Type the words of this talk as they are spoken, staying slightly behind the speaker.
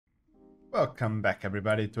Welcome back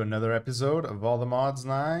everybody to another episode of All the Mods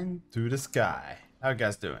 9 to the Sky. How you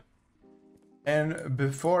guys doing? And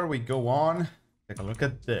before we go on, take a look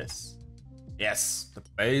at this. Yes, the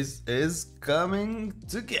base is coming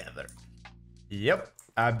together. Yep,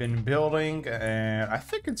 I've been building and I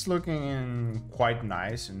think it's looking quite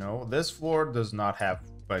nice, you know. This floor does not have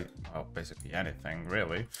basically anything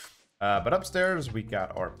really. But upstairs we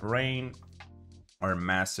got our brain, our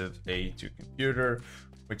massive A2 computer,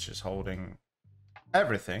 which is holding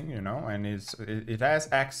everything, you know, and it has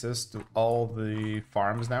access to all the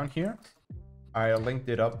farms down here. I linked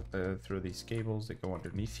it up through these cables that go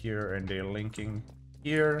underneath here, and they're linking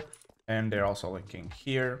here, and they're also linking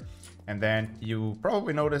here. And then you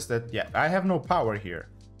probably noticed that, yeah, I have no power here,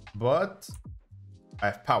 but I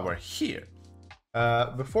have power here.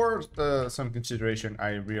 Before some consideration,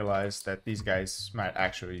 I realized that these guys might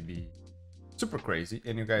actually be super crazy,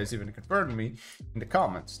 and you guys even confirmed me in the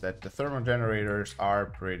comments that the thermal generators are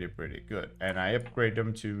pretty good, and I upgrade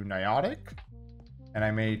them to Niotic, and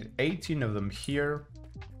I made 18 of them here.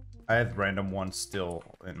 I have random ones still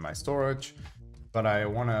in my storage, but I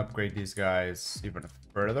want to upgrade these guys even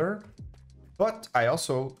further. But I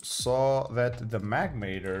also saw that the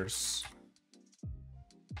magmators,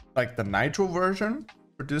 like the nitro version,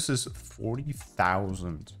 produces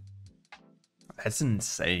 40,000. That's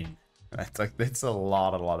insane. That's a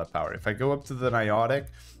lot of power. If I go up to the Niotic,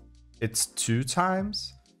 it's 2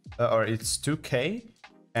 times, or it's 2k,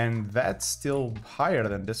 and that's still higher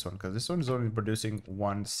than this one, because this one is only producing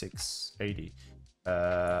 1680.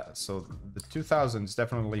 So the 2000 is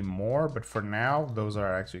definitely more, but for now, those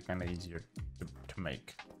are actually kind of easier to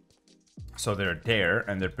make. So they're there,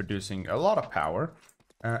 and they're producing a lot of power.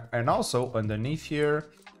 And also, underneath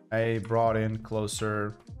here, I brought in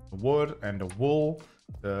closer wood and the wool,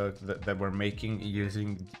 that we're making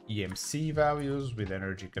using EMC values with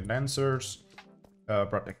energy condensers.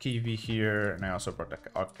 Brought the kiwi here, and I also brought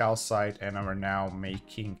the calcite, and we're now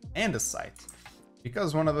making andesite,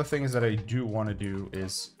 because one of the things that I do want to do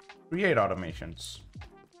is create automations,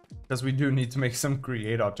 because we do need to make some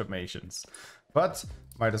create automations. But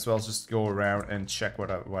might as well just go around and check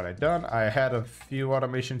what I done. I had a few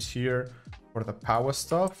automations here for the power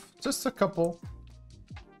stuff, just a couple.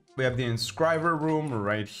 We have the inscriber room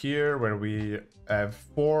right here, where we have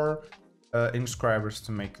 4 inscribers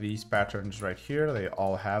to make these patterns right here. They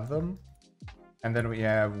all have them. And then we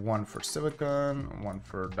have 1 for silicon, 1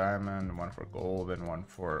 for diamond, 1 for gold, and 1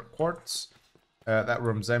 for quartz. That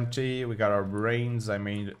room's empty. We got our brains. I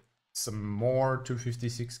made some more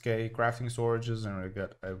 256k crafting storages, and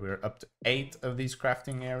we're up to 8 of these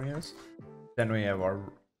crafting areas. Then we have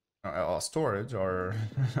our storage, our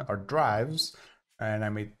our drives. And I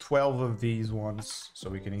made 12 of these ones, so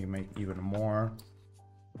we can even make even more.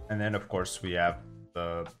 And then, of course, we have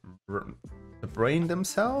the brain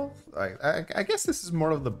themselves. I guess this is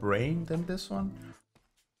more of the brain than this one.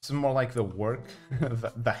 This is more like the work,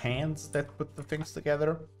 the hands that put the things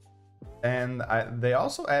together. And they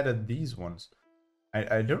also added these ones.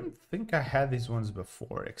 I don't think I had these ones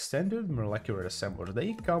before. Extended molecular assembler.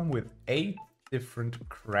 They come with 8 different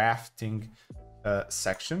crafting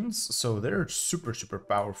sections, so they're super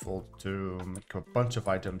powerful to make a bunch of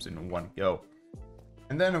items in one go.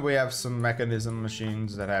 And then we have some mechanism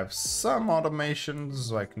machines that have some automations,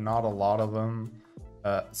 like not a lot of them.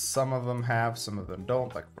 Some of them have, some of them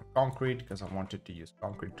don't, like for concrete, because I wanted to use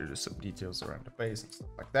concrete to do some details around the base and stuff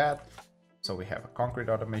like that. So we have a concrete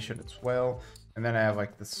automation as well. And then I have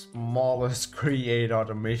like the smallest create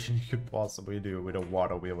automation you could possibly do, with a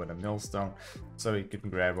water wheel and a millstone, so we can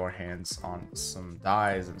grab our hands on some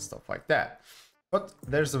dyes and stuff like that. But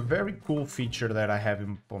there's a very cool feature that I have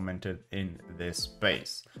implemented in this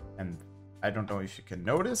base, and I don't know if you can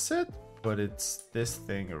notice it, but it's this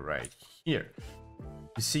thing right here.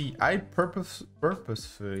 You see, I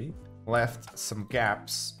purposefully left some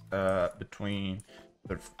gaps between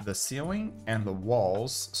the ceiling and the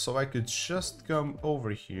walls, so I could just come over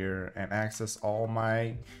here and access all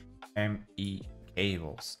my ME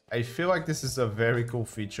cables. I feel like this is a very cool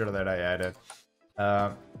feature that I added,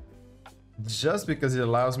 just because it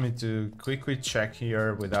allows me to quickly check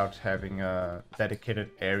here without having a dedicated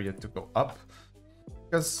area to go up,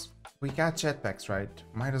 because we got jetpacks, right?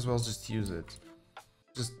 Might as well just use it.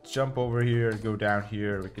 Just jump over here, go down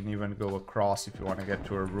here. We can even go across if you want to get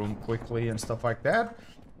to a room quickly and stuff like that.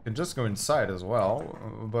 You can just go inside as well,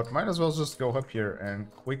 but might as well just go up here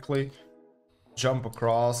and quickly jump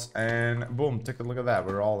across, and boom, take a look at that.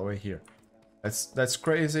 We're all the way here. That's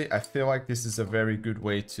crazy. I feel like this is a very good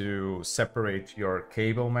way to separate your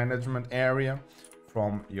cable management area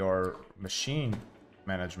from your machine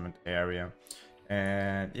management area.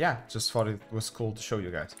 And yeah, just thought it was cool to show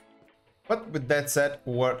you guys. But with that said,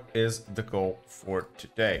 what is the goal for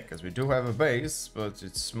today? Because we do have a base, but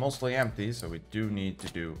it's mostly empty, so we do need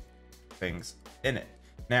to do things in it.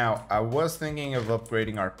 Now, I was thinking of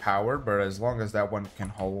upgrading our power, but as long as that one can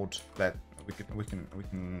hold, that we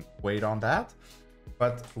can wait on that.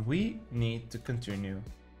 But we need to continue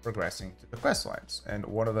progressing to the quest lines, and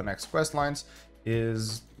one of the next quest lines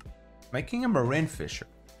is making a marine fisher.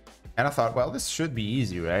 And I thought, well, this should be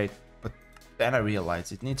easy, right? But then I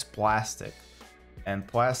realized it needs plastic. And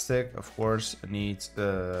plastic, of course, needs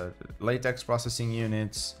the latex processing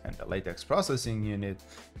units. And the latex processing unit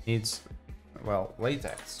needs, well,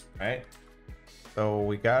 latex, right? So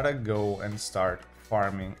we gotta go and start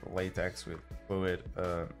farming latex with fluid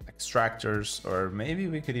extractors. Or maybe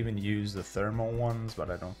we could even use the thermal ones, but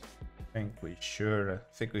I don't think we should. I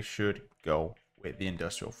think we should go with the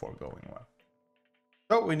industrial foregoing one.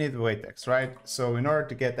 So we need the latex, right? So in order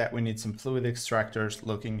to get that, we need some fluid extractors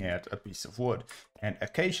looking at a piece of wood. And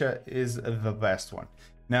acacia is the best one.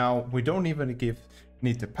 Now, we don't even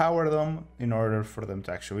need to power them in order for them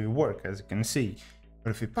to actually work, as you can see. But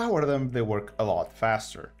if we power them, they work a lot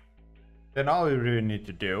faster. Then all we really need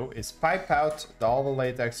to do is pipe out all the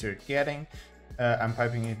latex you're getting. I'm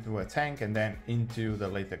piping it into a tank and then into the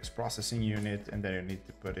latex processing unit. And then you need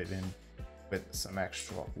to put it in with some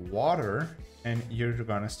extra water, and you're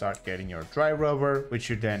gonna start getting your dry rubber, which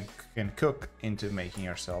you then can cook into making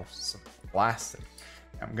yourself some plastic.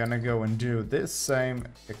 I'm gonna go and do this same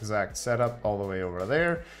exact setup all the way over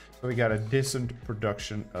there, so we got a decent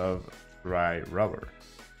production of dry rubber.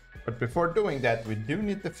 But before doing that, we do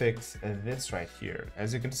need to fix this right here.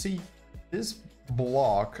 As you can see, this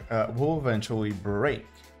block will eventually break,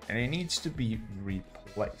 and it needs to be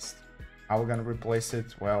replaced. How are we gonna replace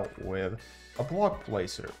it? Well, with a block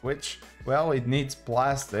placer, which, well, it needs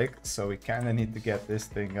plastic, so we kind of need to get this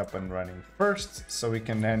thing up and running first, so we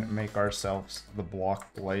can then make ourselves the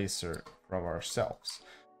block placer from ourselves.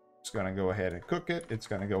 Just gonna go ahead and cook it. It's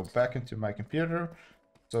gonna go back into my computer,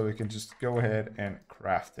 so we can just go ahead and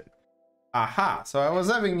craft it. Aha! So I was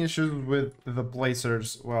having issues with the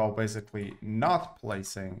placers, well, basically not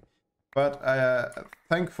placing. But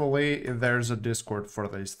thankfully, there's a Discord for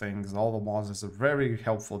these things. All the mods is a very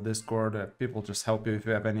helpful Discord. People just help you if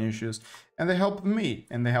you have any issues. And they help me.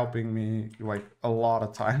 And they're helping me like a lot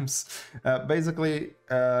of times. Basically,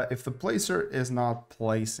 if the placer is not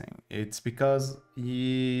placing, it's because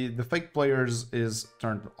the fake players is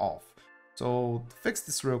turned off. So to fix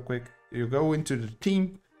this real quick, you go into the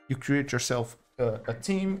team. You create yourself a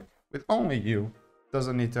team with only you.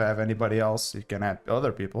 Doesn't need to have anybody else. You can add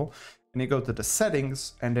other people. And you go to the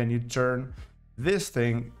settings, and then you turn this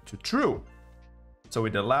thing to true. So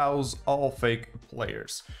it allows all fake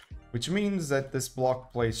players, which means that this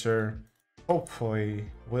block placer hopefully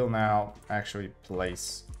will now actually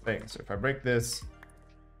place things. So if I break this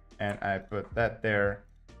and I put that there,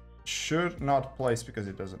 it should not place because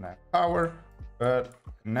it doesn't have power, but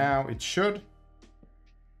now it should.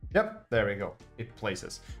 Yep, there we go. It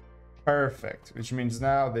places. Perfect, which means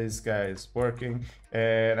now this guy is working,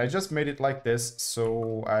 and I just made it like this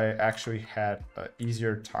so I actually had an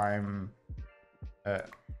easier time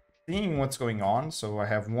seeing what's going on. So I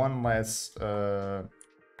have one less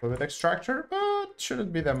fluid extractor, but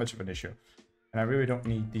shouldn't be that much of an issue. And I really don't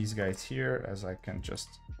need these guys here, as I can just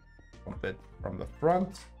pump it from the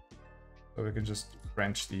front, so we can just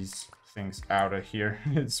wrench these things out of here.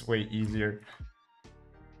 It's way easier.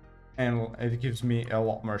 And it gives me a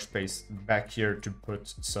lot more space back here to put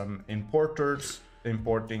some importers,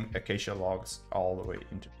 importing acacia logs all the way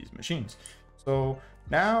into these machines. So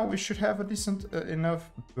now we should have a decent enough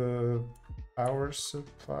power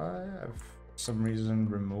supply. I've for some reason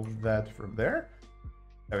removed that from there.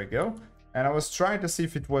 There we go. And I was trying to see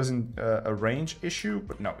if it wasn't a range issue,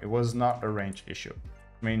 but no, it was not a range issue.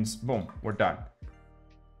 It means, boom, we're done.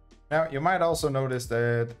 Now, you might also notice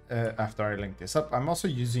that after I link this up, I'm also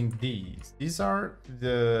using these. These are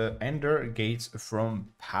the ender gates from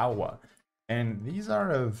Power. And these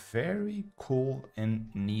are a very cool and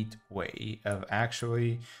neat way of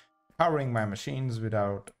actually powering my machines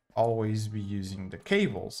without always be using the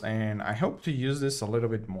cables. And I hope to use this a little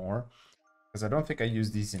bit more, because I don't think I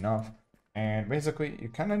use these enough. And basically, you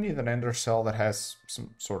kind of need an ender cell that has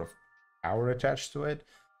some sort of power attached to it,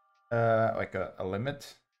 like a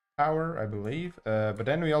limit power, I believe. But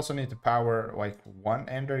then we also need to power like one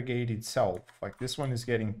ender gate itself. Like this one is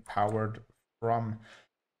getting powered from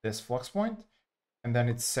this flux point, and then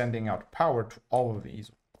it's sending out power to all of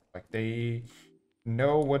these. Like they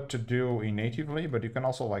know what to do natively, but you can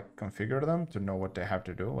also like configure them to know what they have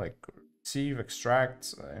to do, like receive,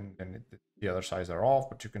 extract, and then The other sides are off,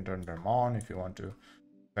 but you can turn them on if you want to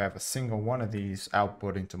have a single one of these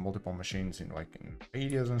output into multiple machines in like in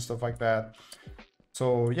radios and stuff like that.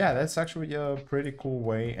 So yeah, that's actually a pretty cool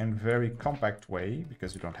way and very compact way,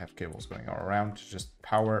 because you don't have cables going all around, to just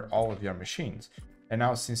power all of your machines. And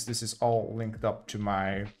now, since this is all linked up to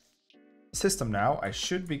my system now, I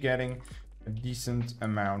should be getting a decent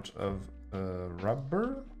amount of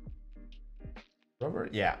rubber.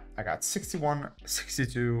 Yeah, I got 61,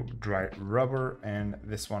 62 dry rubber, and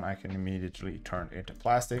this one I can immediately turn into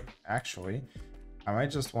plastic. Actually, I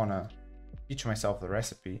might just want to teach myself the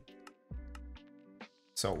recipe.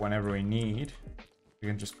 So whenever we need, we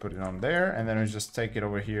can just put it on there, and then we just take it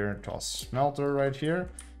over here to a smelter right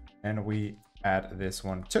here, and we add this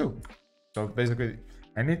one too. So basically,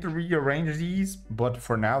 I need to rearrange these, but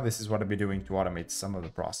for now, this is what I'll be doing to automate some of the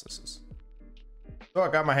processes. So I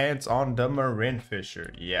got my hands on the marine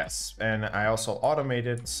fisher, yes, and I also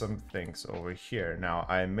automated some things over here. Now,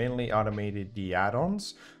 I mainly automated the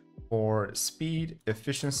add-ons for speed,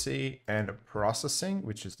 efficiency, and processing,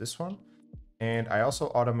 which is this one. And I also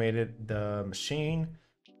automated the machine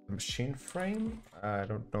frame. I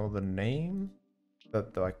don't know the name,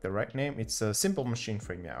 but like the right name. It's a simple machine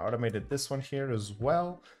frame. Yeah, I automated this one here as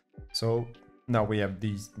well. So now we have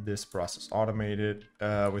this process automated.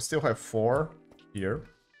 We still have 4 here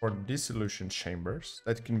for dissolution chambers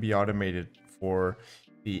that can be automated for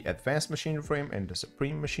the advanced machine frame and the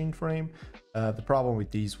supreme machine frame. The problem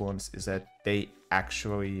with these ones is that they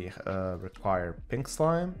actually require pink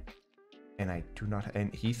slime, and I do not,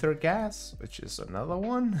 and ether gas, which is another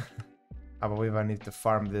one. I believe I need to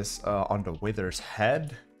farm this on the wither's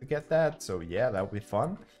head to get that, so yeah, that would be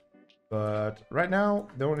fun. But right now,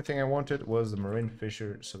 the only thing I wanted was the marine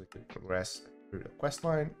fisher, so we could progress through the quest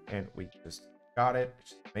line, and we just got it,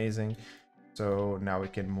 which is amazing. So now we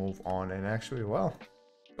can move on and actually, well,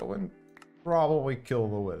 go and probably kill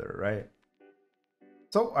the wither, right?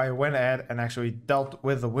 So I went ahead and actually dealt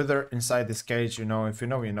with the wither inside this cage. You know, if you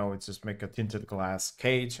know, you know, it's just make a tinted glass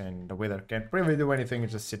cage, and the wither can't really do anything. You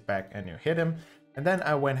just sit back and you hit him. And then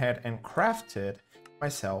I went ahead and crafted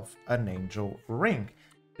myself an angel ring.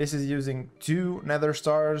 This is using 2 nether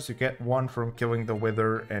stars. You get one from killing the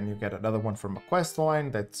wither, and you get another one from a quest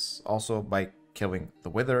line. That's also by killing the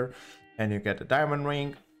wither, and you get a diamond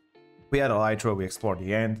ring. We had a Elytra, we explored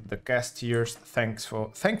the end. The gas tiers,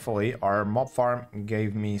 thankfully, our mob farm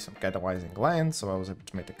gave me some catalyzing land, so I was able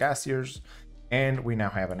to make the gas tiers, and we now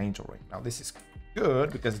have an angel ring. Now this is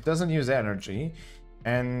good because it doesn't use energy,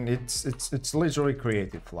 and it's literally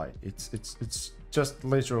creative flight. It's just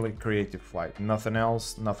literally creative flight, nothing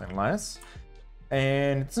else, nothing less.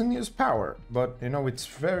 And it doesn't use power, but you know, it's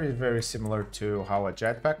very, very similar to how a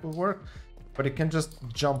jetpack would work, but it can just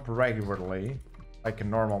jump regularly like a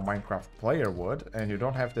normal Minecraft player would, and you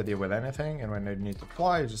don't have to deal with anything. And when you need to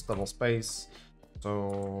fly, just double space.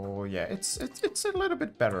 So yeah, it's a little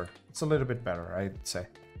bit better. It's a little bit better, I'd say.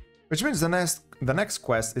 Which means the next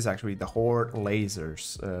quest is actually the Horde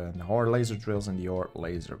lasers, the Horde laser drills and the Horde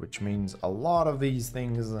laser, which means a lot of these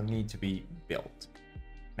things need to be built.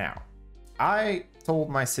 Now, I told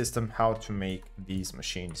my system how to make these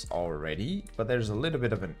machines already, but there's a little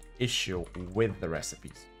bit of an issue with the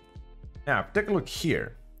recipes. Now, take a look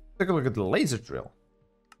here. Take a look at the laser drill.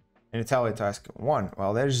 And you tell it task 1.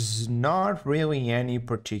 Well, there's not really any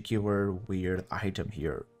particular weird item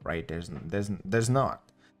here, right? There's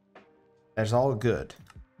not. There's all good.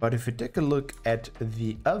 But if you take a look at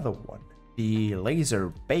the other one, the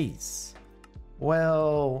laser base,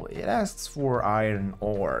 well, it asks for iron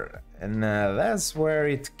ore. And that's where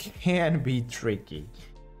it can be tricky,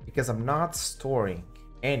 because I'm not storing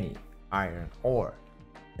any iron ore.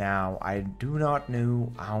 Now, I do not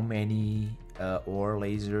know how many ore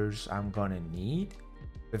lasers I'm gonna need.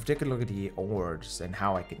 If you take a look at the ores and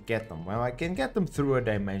how I can get them, well, I can get them through a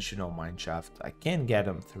dimensional mineshaft. I can get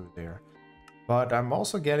them through there, but I'm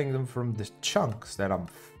also getting them from the chunks that I'm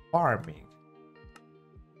farming.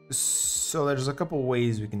 So there's a couple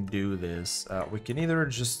ways we can do this. We can either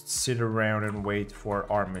just sit around and wait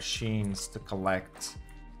for our machines to collect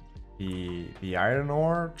the iron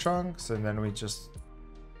ore chunks, and then we just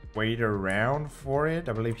wait around for it.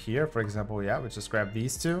 I believe here, for example, yeah, we just grab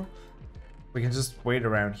these 2. We can just wait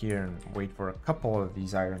around here and wait for a couple of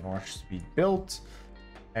these iron ores to be built,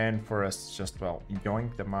 and for us to just, well,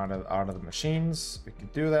 yoink them out of the machines. We can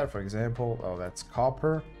do that. For example, oh, that's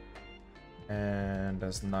copper, and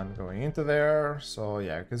there's none going into there. So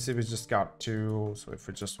yeah, you can see we just got 2. So if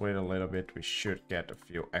we just wait a little bit, we should get a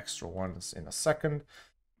few extra ones in a second.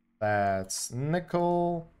 That's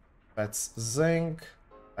nickel, that's zinc,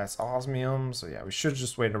 That's osmium. So yeah, we should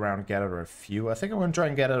just wait around, gather a few. I think I'm gonna try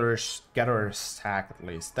and gather a stack at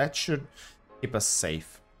least. That should keep us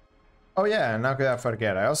safe. Oh yeah, and now could I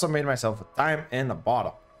forget, I also made myself a time in the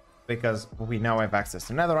bottle. Because we now have access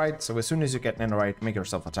to netherite, so as soon as you get netherite, make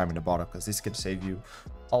yourself a time in the bottle, because this could save you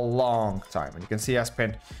a long time. And you can see I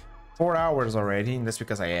spent 4 hours already, and that's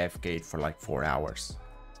because I AFK'd for like 4 hours.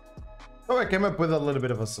 So I came up with a little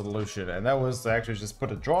bit of a solution, and that was to actually just put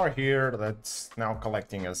a drawer here that's now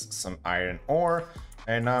collecting us some iron ore.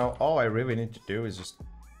 And now all I really need to do is just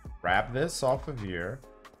grab this off of here.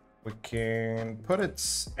 We can put it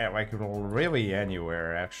at like really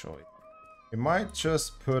anywhere actually. We might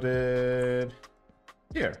just put it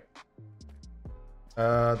here.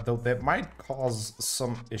 Though that might cause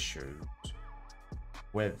some issues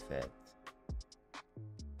with it.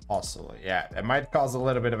 Possibly, yeah, it might cause a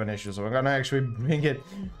little bit of an issue. So we're gonna actually bring it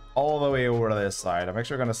all the way over to this side. I'm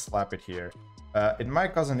actually gonna slap it here. It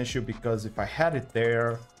might cause an issue because if I had it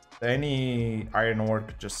there, any iron ore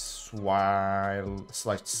could just slide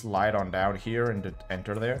on down here and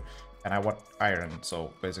enter there. And I want iron,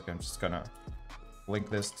 so basically I'm just gonna link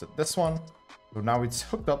this to this one. So now it's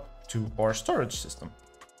hooked up to our storage system.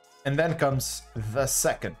 And then comes the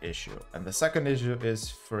second issue. And the second issue is,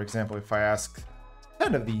 for example, if I ask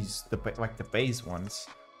 10 of these, like the base ones,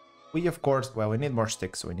 we of course, well, we need more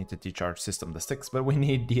sticks, so we need to teach our system the sticks, but we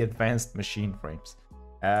need the advanced machine frames.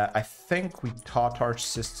 I think we taught our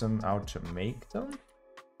system how to make them.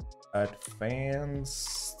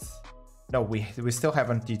 Advanced... No, we still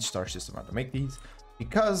haven't taught our system how to make these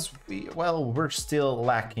because we're still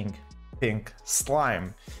lacking pink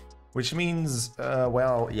slime, which means,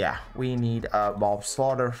 well, yeah, we need a mob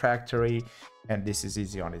slaughter factory, and this is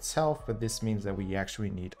easy on itself, but this means that we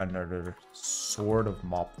actually need another sort of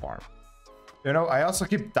mob farm. You know, I also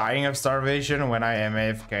keep dying of starvation when I am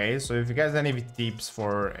AFK, so if you guys have any tips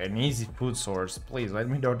for an easy food source, please let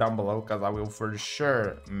me know down below, because I will for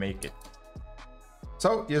sure make it.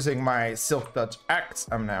 So, using my Silk Touch axe,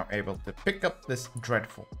 I'm now able to pick up this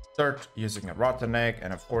dreadful dirt using a rotten egg.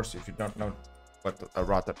 And of course, if you don't know what a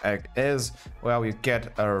rotten egg is, well, you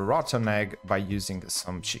get a rotten egg by using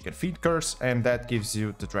some chicken feed curse, and that gives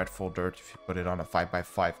you the dreadful dirt if you put it on a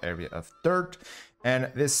 5x5 area of dirt.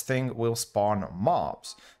 And this thing will spawn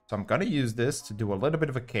mobs. So I'm gonna use this to do a little bit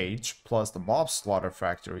of a cage plus the mob slaughter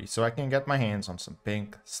factory so I can get my hands on some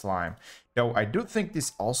pink slime. Though I do think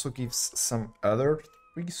this also gives some other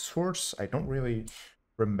resource. I don't really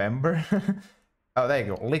remember. Oh, there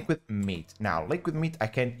you go. Liquid meat. Now, liquid meat I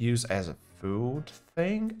can't use as a food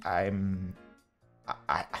thing. I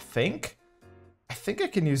think I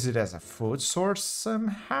can use it as a food source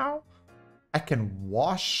somehow. I can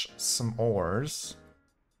wash some ores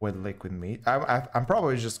with liquid meat. I'm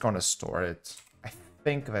probably just gonna store it. I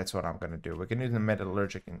think that's what I'm gonna do. We can use the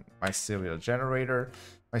metallurgic in mycelial generator.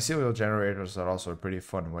 Mycelial generators are also a pretty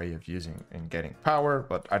fun way of using and getting power,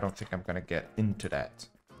 but I don't think I'm gonna get into that.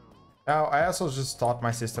 Now, I also just taught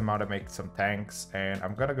my system how to make some tanks, and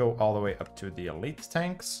I'm gonna go all the way up to the elite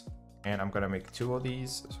tanks, and I'm gonna make 2 of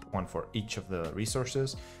these, one for each of the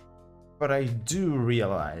resources. But I do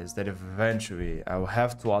realize that eventually I will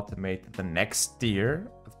have to automate the next tier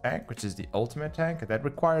of tank, which is the ultimate tank. That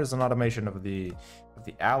requires an automation of the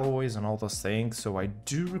alloys and all those things. So I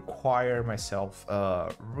do require myself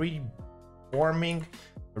reforming,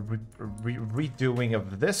 redoing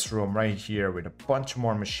of this room right here with a bunch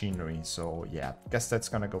more machinery. So yeah, I guess that's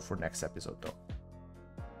gonna go for next episode though.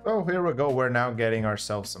 So here we go. We're now getting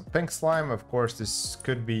ourselves some pink slime. Of course, this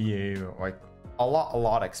could be like a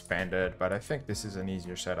lot expanded, but I think this is an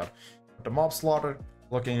easier setup. The mob slaughter,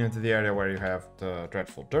 looking into the area where you have the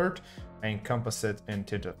dreadful dirt, I encompass it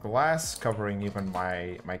into the glass, covering even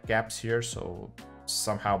my gaps here, so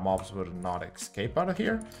somehow mobs would not escape out of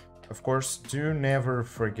here. Of course, do never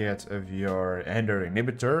forget of your ender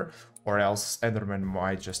inhibitor, or else Enderman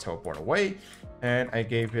might just teleport away. And I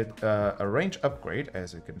gave it a range upgrade,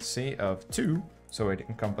 as you can see, of 2. So it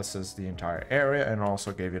encompasses the entire area, and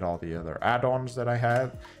also gave it all the other add-ons that I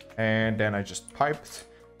had. And then I just piped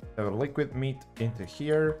the liquid meat into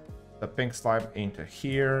here, the pink slime into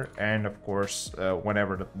here, and of course,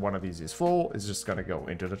 whenever one of these is full, it's just gonna go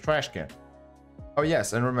into the trash can. Oh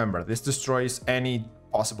yes, and remember, this destroys any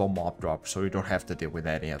possible mob drop, so you don't have to deal with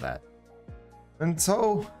any of that. And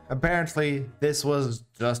so, apparently, this was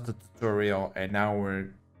just a tutorial, and now we're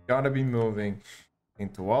gonna be moving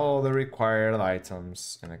into all the required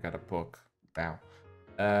items, and I got a book now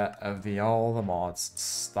of the all the mods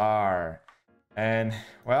star. And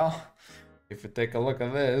well, if you take a look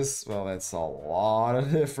at this, well, that's a lot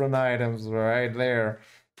of different items right there.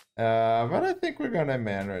 But I think we're gonna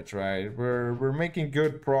manage, right? We're making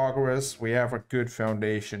good progress. We have a good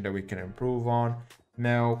foundation that we can improve on.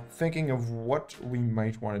 Now, thinking of what we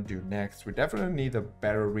might want to do next, we definitely need a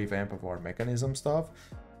better revamp of our mechanism stuff.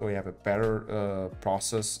 So we have a better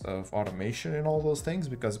process of automation and all those things,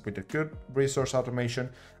 because with a good resource automation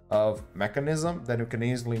of mechanism, then we can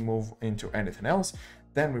easily move into anything else.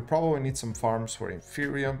 Then we probably need some farms for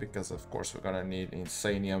Inferium, because of course we're gonna need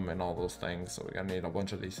Insanium and all those things. So we're gonna need a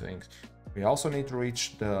bunch of these things. We also need to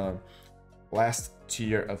reach the last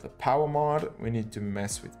tier of the power mod. We need to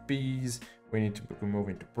mess with bees. We need to move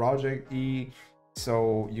into Project E.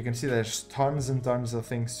 So you can see there's tons and tons of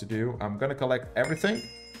things to do. I'm gonna collect everything.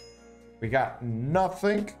 We got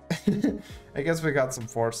nothing. I guess we got some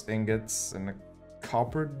forced ingots and a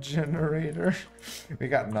copper generator. We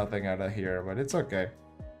got nothing out of here, but it's okay.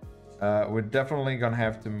 We're definitely gonna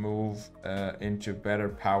have to move into better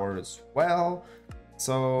power as well.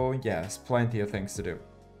 So yes, plenty of things to do.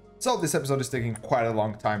 So this episode is taking quite a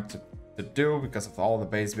long time to do because of all the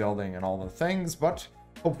base building and all the things, but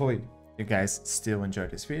hopefully you guys still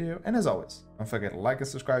enjoyed this video. And as always, don't forget to like and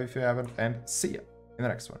subscribe if you haven't, and see ya in the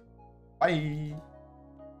next one. Bye!